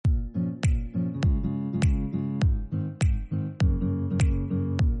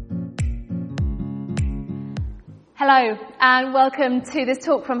Hello and welcome to this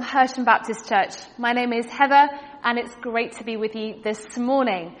talk from Hersham Baptist Church. My name is Heather and it's great to be with you this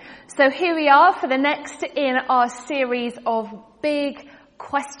morning. So here we are for the next in our series of big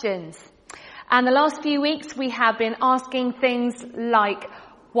questions. And the last few weeks we have been asking things like,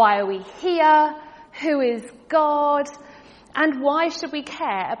 why are we here? Who is God? And why should we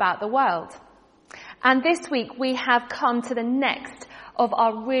care about the world? And this week we have come to the next of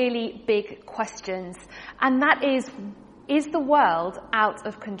our really big questions. And that is the world out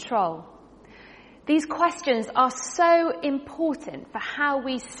of control? These questions are so important for how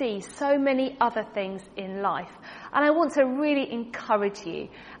we see so many other things in life. And I want to really encourage you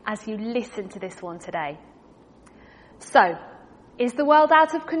as you listen to this one today. So, is the world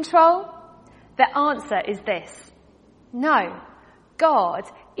out of control? The answer is this. No, God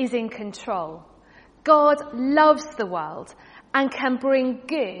is in control. God loves the world and can bring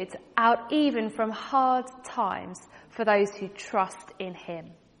good out even from hard times for those who trust in him.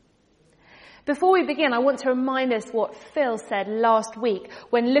 Before we begin, I want to remind us what Phil said last week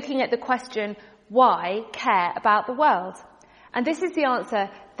when looking at the question, why care about the world? And this is the answer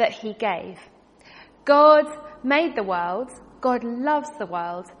that he gave. God made the world, God loves the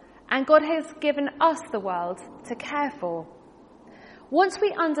world, and God has given us the world to care for. Once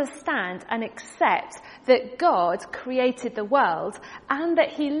we understand and accept that God created the world and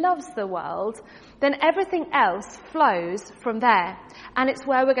that he loves the world, then everything else flows from there. And it's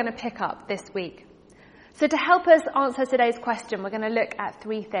where we're going to pick up this week. So to help us answer today's question, we're going to look at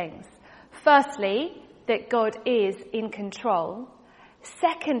three things. Firstly, that God is in control.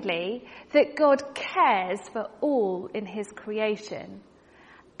 Secondly, that God cares for all in his creation.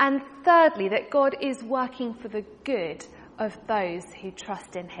 And thirdly, that God is working for the good of those who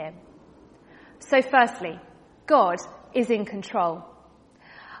trust in him. So firstly, God is in control.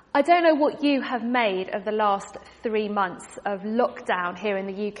 I don't know what you have made of the last 3 months of lockdown here in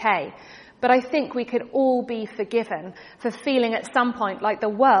the UK, but I think we could all be forgiven for feeling at some point like the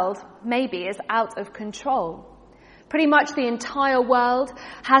world maybe is out of control. Pretty much the entire world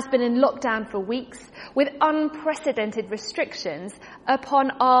has been in lockdown for weeks with unprecedented restrictions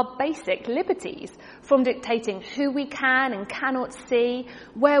upon our basic liberties, from dictating who we can and cannot see,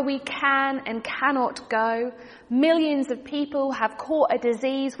 where we can and cannot go. Millions of people have caught a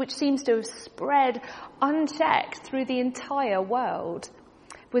disease which seems to have spread unchecked through the entire world,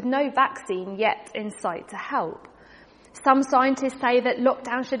 with no vaccine yet in sight to help. Some scientists say that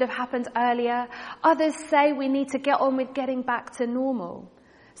lockdown should have happened earlier. Others say we need to get on with getting back to normal.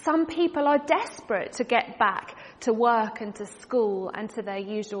 Some people are desperate to get back to work and to school and to their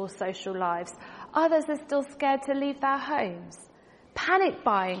usual social lives. Others are still scared to leave their homes. Panic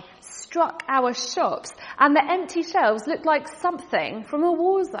buying struck our shops and the empty shelves looked like something from a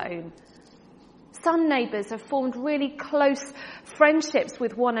war zone. Some neighbours have formed really close friendships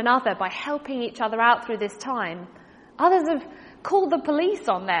with one another by helping each other out through this time. Others have called the police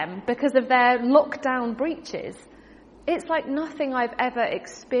on them because of their lockdown breaches. It's like nothing I've ever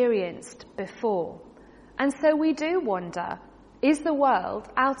experienced before. And so we do wonder, is the world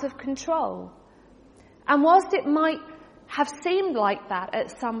out of control? And whilst it might have seemed like that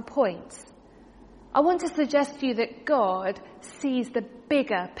at some point, I want to suggest to you that God sees the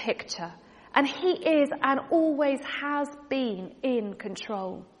bigger picture. And he is and always has been in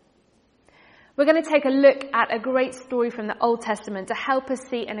control. We're going to take a look at a great story from the Old Testament to help us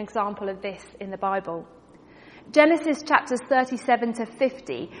see an example of this in the Bible. Genesis chapters 37 to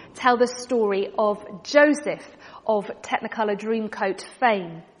 50 tell the story of Joseph of Technicolor Dreamcoat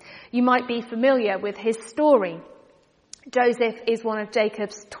fame. You might be familiar with his story. Joseph is one of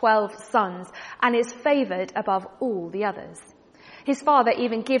Jacob's 12 sons and is favoured above all the others. His father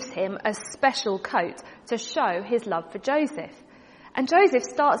even gives him a special coat to show his love for Joseph. And Joseph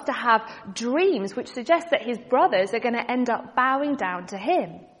starts to have dreams which suggest that his brothers are going to end up bowing down to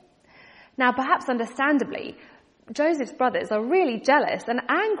him. Now, perhaps understandably, Joseph's brothers are really jealous and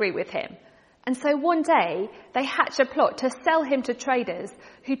angry with him. And so one day, they hatch a plot to sell him to traders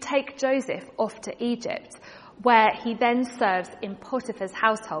who take Joseph off to Egypt, where he then serves in Potiphar's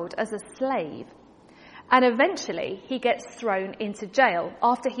household as a slave. And eventually, he gets thrown into jail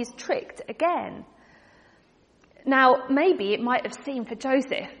after he's tricked again. Now, maybe it might have seemed for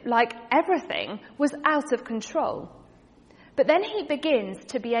Joseph like everything was out of control. But then he begins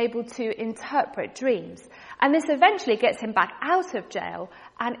to be able to interpret dreams, and this eventually gets him back out of jail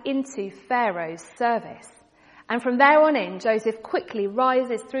and into Pharaoh's service. And from there on in, Joseph quickly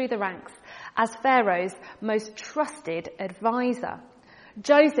rises through the ranks as Pharaoh's most trusted advisor,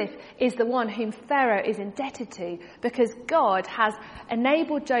 Joseph is the one whom Pharaoh is indebted to because God has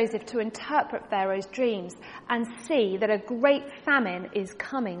enabled Joseph to interpret Pharaoh's dreams and see that a great famine is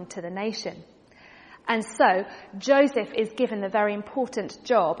coming to the nation. And so Joseph is given the very important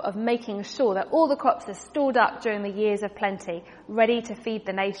job of making sure that all the crops are stored up during the years of plenty, ready to feed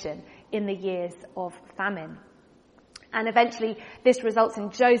the nation in the years of famine. And eventually this results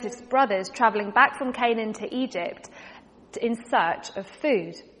in Joseph's brothers travelling back from Canaan to Egypt in search of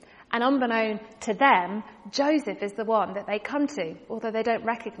food. And unbeknown to them, Joseph is the one that they come to, although they don't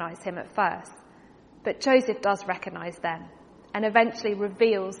recognise him at first. But Joseph does recognise them and eventually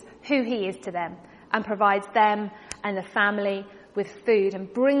reveals who he is to them and provides them and the family with food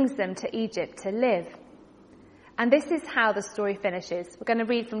and brings them to Egypt to live. And this is how the story finishes. We're going to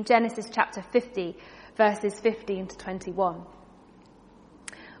read from Genesis chapter 50, verses 15 to 21.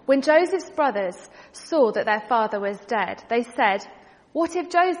 When Joseph's brothers saw that their father was dead, they said, "What if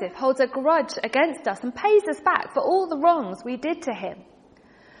Joseph holds a grudge against us and pays us back for all the wrongs we did to him?"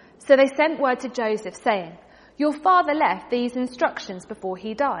 So they sent word to Joseph saying, "Your father left these instructions before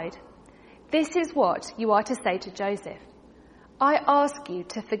he died. This is what you are to say to Joseph. I ask you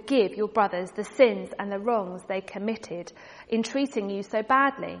to forgive your brothers the sins and the wrongs they committed in treating you so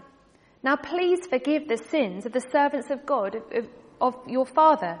badly. Now please forgive the sins of the servants of God, of your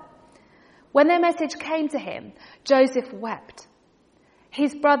father." When their message came to him, Joseph wept.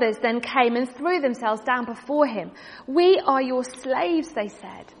 His brothers then came and threw themselves down before him. "We are your slaves," they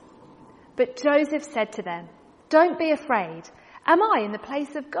said. But Joseph said to them, "Don't be afraid. Am I in the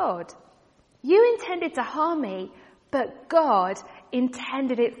place of God? You intended to harm me, but God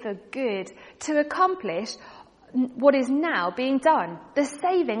intended it for good, to accomplish what is now being done, the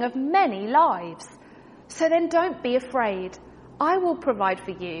saving of many lives. So then don't be afraid. I will provide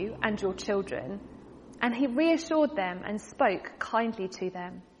for you and your children." And he reassured them and spoke kindly to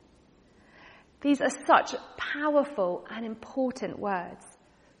them. These are such powerful and important words.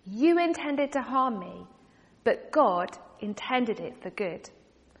 You intended to harm me, but God intended it for good.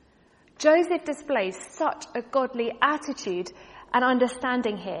 Joseph displays such a godly attitude and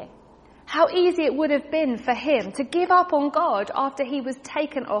understanding here. How easy it would have been for him to give up on God after he was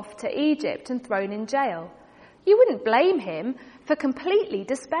taken off to Egypt and thrown in jail. You wouldn't blame him for completely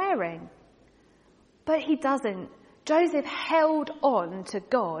despairing. But he doesn't. Joseph held on to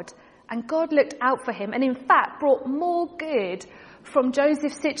God, and God looked out for him and in fact brought more good from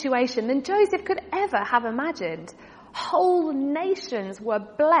Joseph's situation than Joseph could ever have imagined. Whole nations were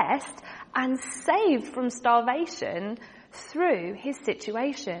blessed and saved from starvation through his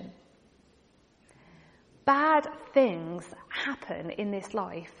situation. Bad things happen in this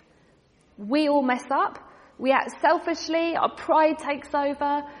life. We all mess up, we act selfishly, our pride takes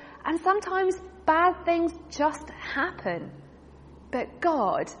over, and sometimes bad things just happen. But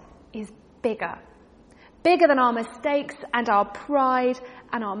God is bigger. Bigger than our mistakes and our pride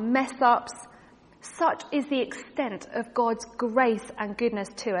and our mess-ups. Such is the extent of God's grace and goodness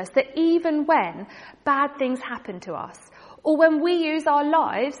to us that even when bad things happen to us, or when we use our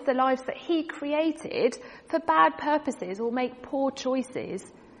lives, the lives that he created, for bad purposes or make poor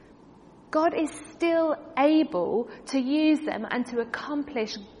choices, God is still able to use them and to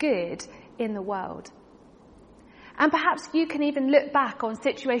accomplish good in the world. And perhaps you can even look back on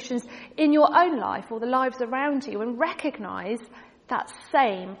situations in your own life or the lives around you and recognise that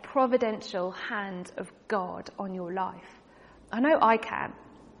same providential hand of God on your life. I know I can.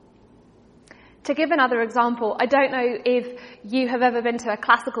 To give another example, I don't know if you have ever been to a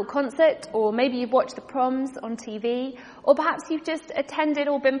classical concert, or maybe you've watched the proms on TV, or perhaps you've just attended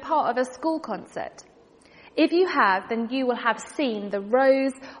or been part of a school concert. If you have, then you will have seen the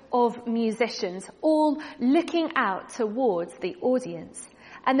rows of musicians all looking out towards the audience.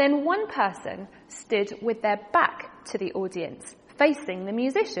 And then one person stood with their back to the audience, facing the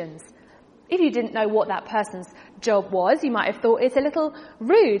musicians. If you didn't know what that person's job was, you might have thought it's a little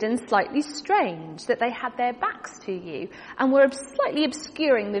rude and slightly strange that they had their backs to you and were slightly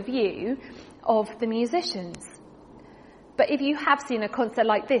obscuring the view of the musicians. But if you have seen a concert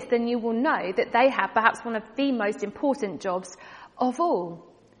like this, then you will know that they have perhaps one of the most important jobs of all.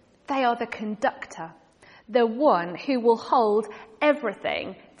 They are the conductor, the one who will hold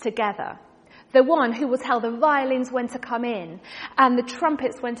everything together. The one who will tell the violins when to come in, and the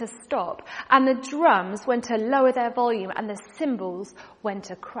trumpets when to stop, and the drums when to lower their volume, and the cymbals when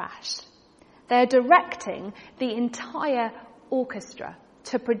to crash. They're directing the entire orchestra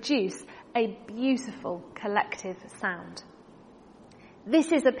to produce a beautiful collective sound.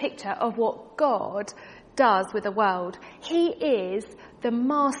 This is a picture of what God does with the world. He is the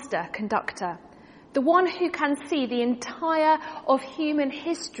master conductor, The one who can see the entire of human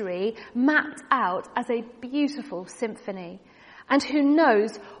history mapped out as a beautiful symphony, and who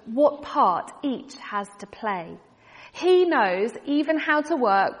knows what part each has to play. He knows even how to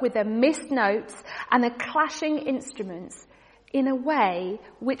work with the missed notes and the clashing instruments in a way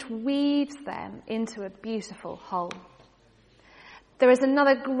which weaves them into a beautiful whole. There is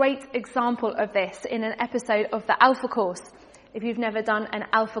another great example of this in an episode of the Alpha Course. If you've never done an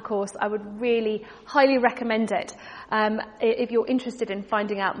Alpha Course, I would really highly recommend it if you're interested in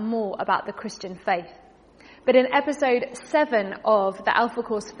finding out more about the Christian faith. But in episode 7 of the Alpha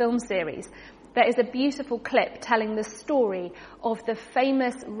Course film series, there is a beautiful clip telling the story of the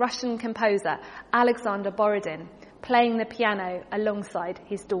famous Russian composer Alexander Borodin playing the piano alongside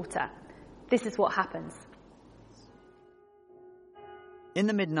his daughter. This is what happens. In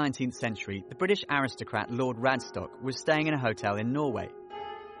the mid-19th century, the British aristocrat Lord Radstock was staying in a hotel in Norway.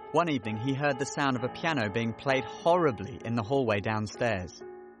 One evening, he heard the sound of a piano being played horribly in the hallway downstairs.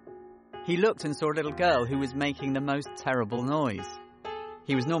 He looked and saw a little girl who was making the most terrible noise.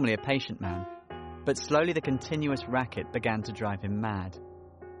 He was normally a patient man, but slowly the continuous racket began to drive him mad.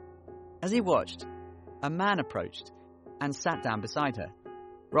 As he watched, a man approached and sat down beside her.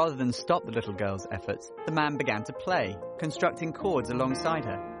 Rather than stop the little girl's efforts, the man began to play, constructing chords alongside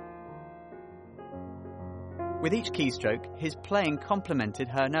her. With each keystroke, his playing complemented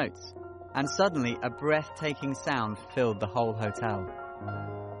her notes, and suddenly a breathtaking sound filled the whole hotel.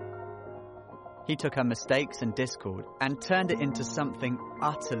 He took her mistakes and discord and turned it into something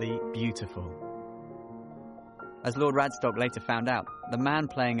utterly beautiful. As Lord Radstock later found out, the man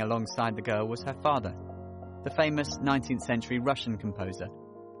playing alongside the girl was her father, the famous 19th century Russian composer,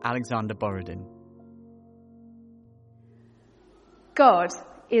 Alexander Borodin. God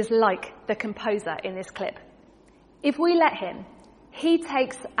is like the composer in this clip. If we let him, he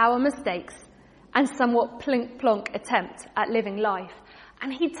takes our mistakes and somewhat plonk attempt at living life,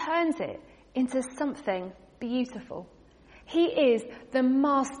 and he turns it into something beautiful. He is the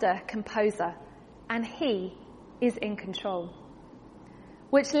master composer, and he is in control.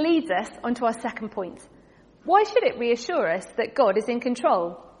 Which leads us onto our second point. Why should it reassure us that God is in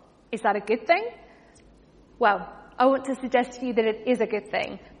control? Is that a good thing? Well, I want to suggest to you that it is a good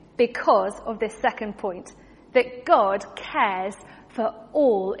thing because of this second point, that God cares for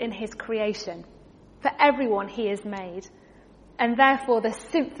all in his creation, for everyone he has made. And therefore the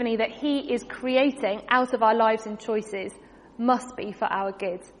symphony that he is creating out of our lives and choices must be for our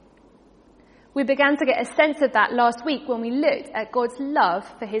good. We began to get a sense of that last week when we looked at God's love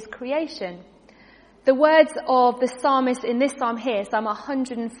for his creation. The words of the psalmist in this psalm here, Psalm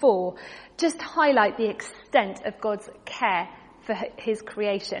 104, just highlight the extent of God's care for his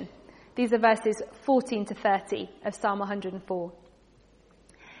creation. These are verses 14 to 30 of Psalm 104.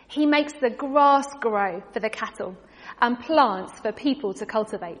 He makes the grass grow for the cattle and plants for people to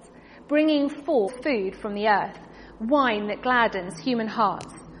cultivate, bringing forth food from the earth, wine that gladdens human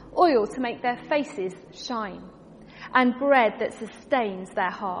hearts, oil to make their faces shine, and bread that sustains their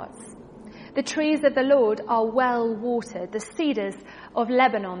hearts. The trees of the Lord are well watered, the cedars of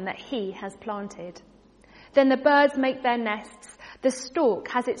Lebanon that he has planted. Then the birds make their nests, the stork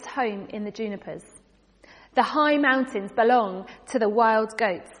has its home in the junipers. The high mountains belong to the wild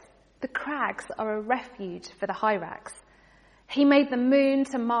goats. The crags are a refuge for the hyrax. He made the moon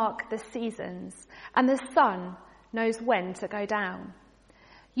to mark the seasons, and the sun knows when to go down.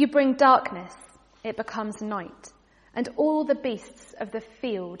 You bring darkness, it becomes night, and all the beasts of the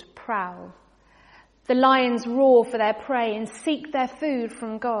field prowl. The lions roar for their prey and seek their food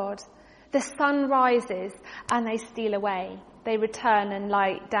from God. The sun rises and they steal away. They return and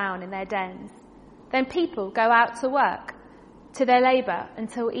lie down in their dens. Then people go out to work, to their labour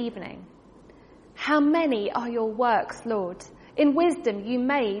until evening. How many are your works, Lord? In wisdom you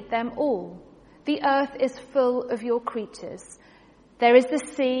made them all. The earth is full of your creatures. There is the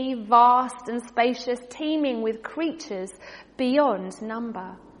sea, vast and spacious, teeming with creatures beyond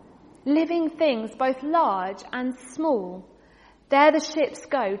number. Living things both large and small. There the ships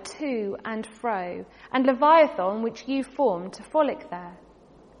go to and fro, and Leviathan which you formed to frolic there.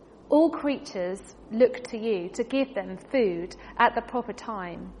 All creatures look to you to give them food at the proper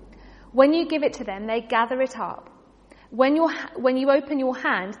time. When you give it to them, they gather it up. When you open your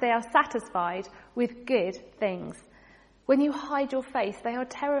hand, they are satisfied with good things. When you hide your face, they are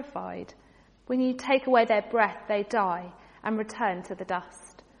terrified. When you take away their breath, they die and return to the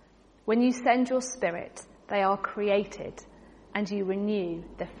dust. When you send your spirit, they are created, and you renew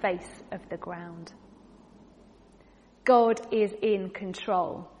the face of the ground. God is in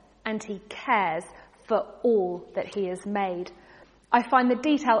control, and he cares for all that he has made. I find the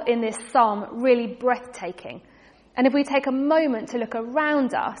detail in this psalm really breathtaking. And if we take a moment to look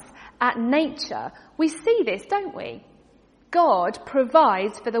around us at nature, we see this, don't we? God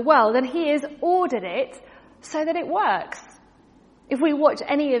provides for the world and he has ordered it so that it works. If we watch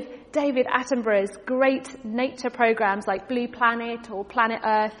any of David Attenborough's great nature programs like Blue Planet or Planet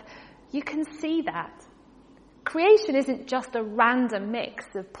Earth, you can see that. Creation isn't just a random mix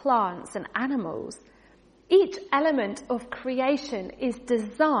of plants and animals. Each element of creation is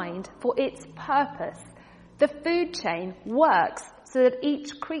designed for its purpose. The food chain works so that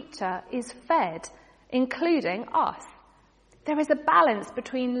each creature is fed, including us. There is a balance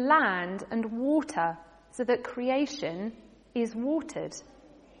between land and water so that creation is watered.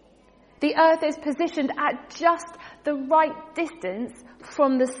 The earth is positioned at just the right distance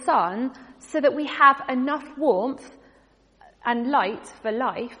from the sun so that we have enough warmth and light for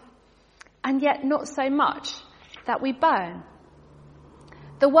life, and yet not so much that we burn.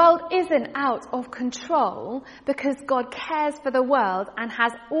 The world isn't out of control because God cares for the world and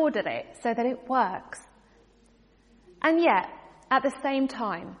has ordered it so that it works. And yet, at the same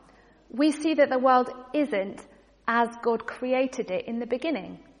time, we see that the world isn't as God created it in the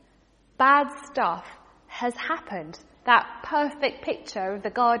beginning. Bad stuff has happened. That perfect picture of the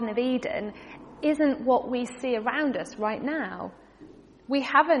Garden of Eden isn't what we see around us right now. We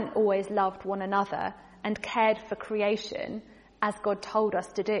haven't always loved one another and cared for creation as God told us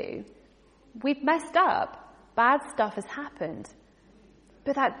to do. We've messed up. Bad stuff has happened.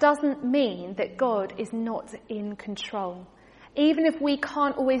 But that doesn't mean that God is not in control, even if we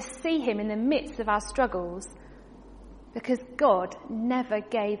can't always see him in the midst of our struggles, because God never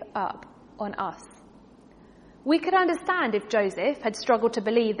gave up on us. We could understand if Joseph had struggled to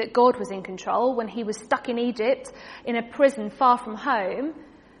believe that God was in control when he was stuck in Egypt in a prison far from home,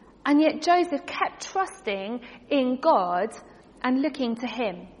 and yet Joseph kept trusting in God and looking to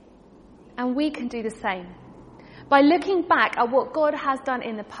him. And we can do the same. By looking back at what God has done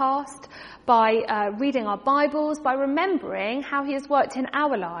in the past, by reading our Bibles, by remembering how he has worked in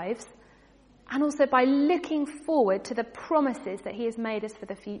our lives, and also by looking forward to the promises that he has made us for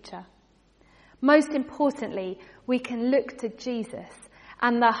the future. Most importantly, we can look to Jesus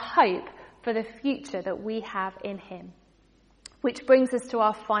and the hope for the future that we have in him. Which brings us to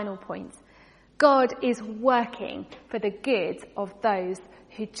our final point. God is working for the good of those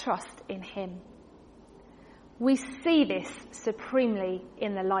who trust in him. We see this supremely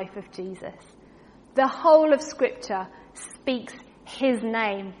in the life of Jesus. The whole of Scripture speaks his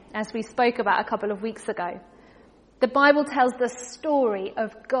name, as we spoke about a couple of weeks ago. The Bible tells the story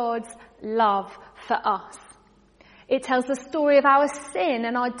of God's love for us. It tells the story of our sin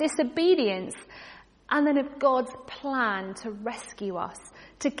and our disobedience, and then of God's plan to rescue us,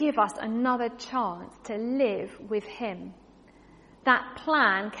 to give us another chance to live with him. That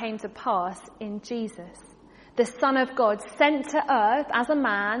plan came to pass in Jesus, the Son of God, sent to earth as a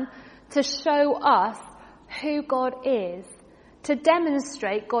man to show us who God is, to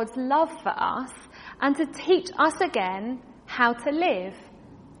demonstrate God's love for us, and to teach us again how to live,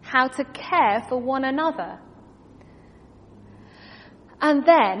 how to care for one another. And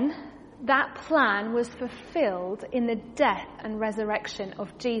then that plan was fulfilled in the death and resurrection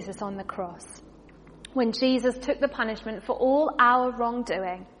of Jesus on the cross, when Jesus took the punishment for all our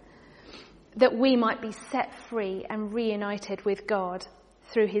wrongdoing, that we might be set free and reunited with God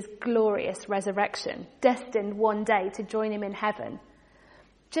through his glorious resurrection, destined one day to join him in heaven.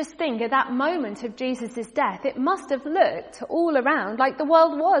 Just think, at that moment of Jesus' death, it must have looked all around like the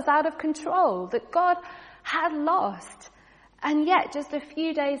world was out of control, that God had lost. And yet, just a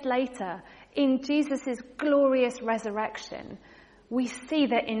few days later, in Jesus' glorious resurrection, we see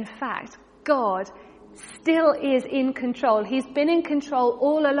that, in fact, God still is in control. He's been in control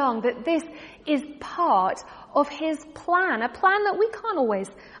all along, that this is part of his plan, a plan that we can't always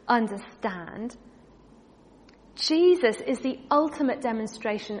understand. Jesus is the ultimate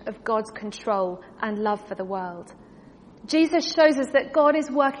demonstration of God's control and love for the world. Jesus shows us that God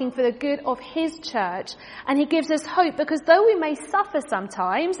is working for the good of his church, and he gives us hope, because though we may suffer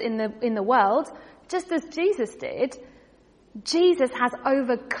sometimes in the world, just as Jesus did, Jesus has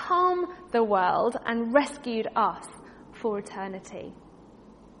overcome the world and rescued us for eternity.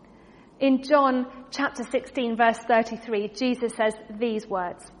 In John chapter 16, verse 33, Jesus says these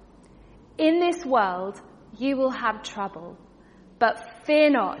words, "In this world you will have trouble, but fear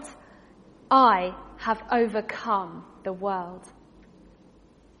not, I have overcome the world."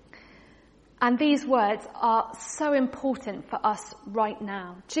 And these words are so important for us right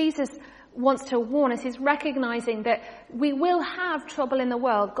now. Jesus wants to warn us. He's recognizing that we will have trouble in the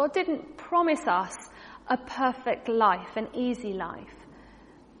world. God didn't promise us a perfect life, an easy life.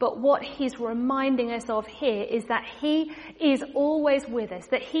 But what he's reminding us of here is that he is always with us,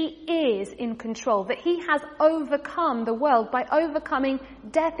 that he is in control, that he has overcome the world by overcoming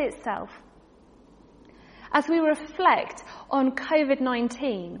death itself. As we reflect on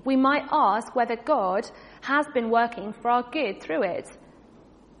COVID-19, we might ask whether God has been working for our good through it.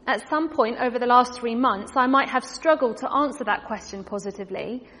 At some point over the last 3 months, I might have struggled to answer that question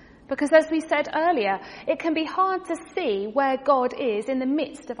positively, because as we said earlier, it can be hard to see where God is in the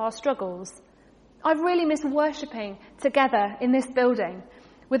midst of our struggles. I've really missed worshipping together in this building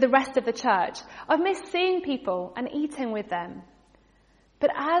with the rest of the church. I've missed seeing people and eating with them. But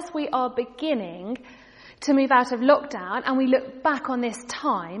as we are beginning to move out of lockdown and we look back on this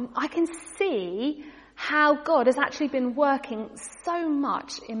time, I can see how God has actually been working so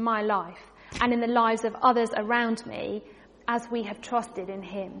much in my life and in the lives of others around me as we have trusted in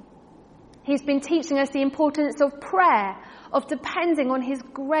him. He's been teaching us the importance of prayer, of depending on his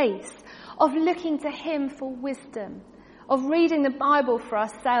grace, of looking to him for wisdom, of reading the Bible for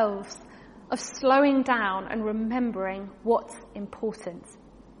ourselves, of slowing down and remembering what's important.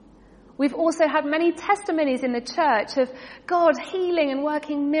 We've also had many testimonies in the church of God healing and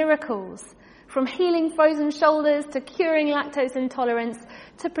working miracles, from healing frozen shoulders to curing lactose intolerance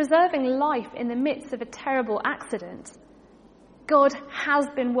to preserving life in the midst of a terrible accident. God has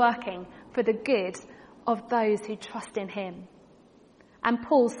been working for the good of those who trust in him. And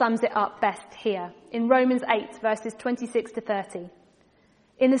Paul sums it up best here in Romans 8 verses 26 to 30.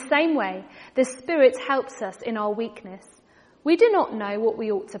 In the same way, the Spirit helps us in our weakness. We do not know what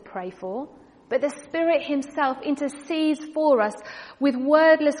we ought to pray for, but the Spirit himself intercedes for us with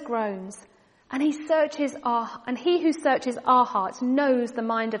wordless groans. And he who searches our hearts knows the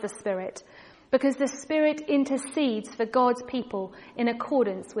mind of the Spirit, because the Spirit intercedes for God's people in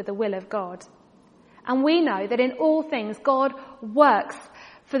accordance with the will of God. And we know that in all things God works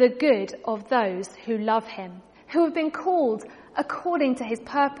for the good of those who love him, who have been called according to his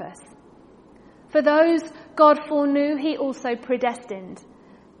purpose. For those God foreknew, he also predestined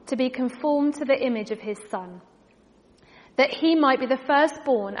to be conformed to the image of his Son, that he might be the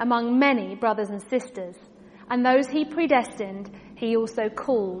firstborn among many brothers and sisters. And those he predestined, he also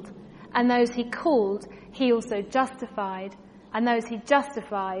called. And those he called, he also justified. And those he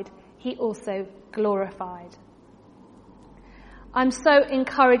justified, he also glorified. I'm so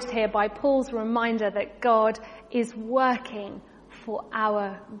encouraged here by Paul's reminder that God is working for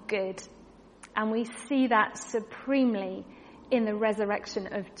our good. And we see that supremely in the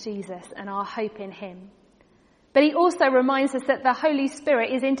resurrection of Jesus and our hope in him. But he also reminds us that the Holy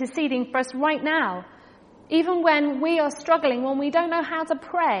Spirit is interceding for us right now. Even when we are struggling, when we don't know how to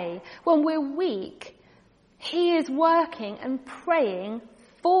pray, when we're weak, he is working and praying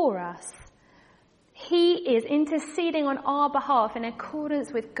for us. He is interceding on our behalf in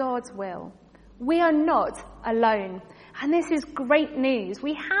accordance with God's will. We are not alone. And this is great news.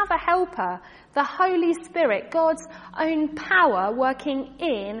 We have a helper, the Holy Spirit, God's own power working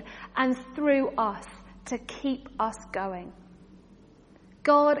in and through us to keep us going.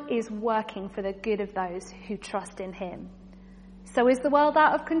 God is working for the good of those who trust in him. So is the world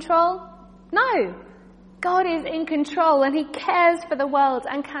out of control? No. God is in control and he cares for the world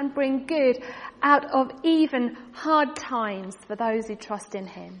and can bring good out of even hard times for those who trust in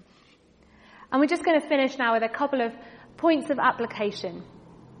him. And we're just going to finish now with a couple of points of application.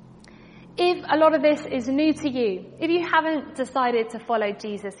 If a lot of this is new to you, if you haven't decided to follow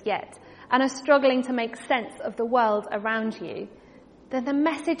Jesus yet and are struggling to make sense of the world around you, then the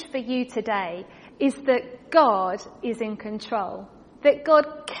message for you today is that God is in control, that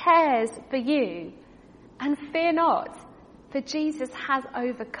God cares for you. And fear not, for Jesus has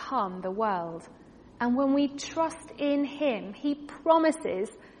overcome the world. And when we trust in him, he promises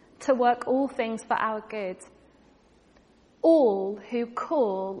to work all things for our good. All who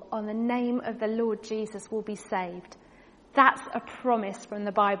call on the name of the Lord Jesus will be saved. That's a promise from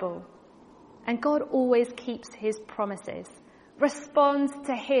the Bible. And God always keeps his promises. Respond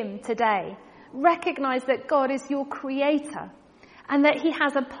to him today. Recognize that God is your creator and that he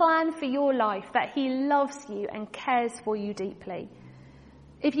has a plan for your life, that he loves you and cares for you deeply.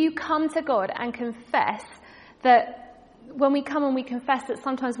 If you come to God and confess that when we come and we confess that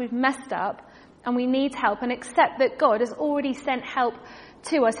sometimes we've messed up and we need help, and accept that God has already sent help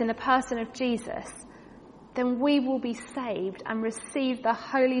to us in the person of Jesus, then we will be saved and receive the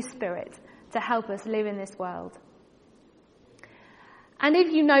Holy Spirit to help us live in this world. And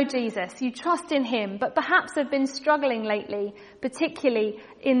if you know Jesus, you trust in him, but perhaps have been struggling lately, particularly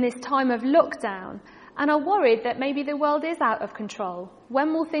in this time of lockdown, and are worried that maybe the world is out of control.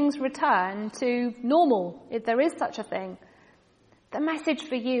 When will things return to normal, if there is such a thing? The message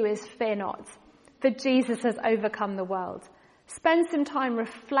for you is fear not, for Jesus has overcome the world. Spend some time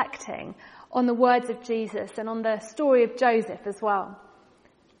reflecting on the words of Jesus and on the story of Joseph as well.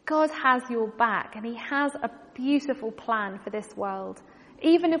 God has your back, and he has a beautiful plan for this world,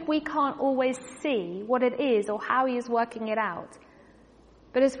 even if we can't always see what it is or how he is working it out.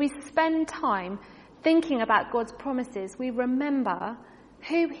 But as we spend time thinking about God's promises, we remember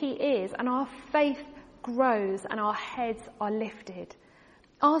who he is, and our faith grows and our heads are lifted.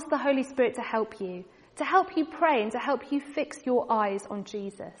 Ask the Holy Spirit to help you pray and to help you fix your eyes on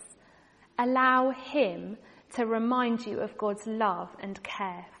Jesus. Allow him to remind you of God's love and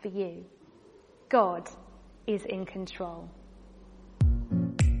care for you. God is in control.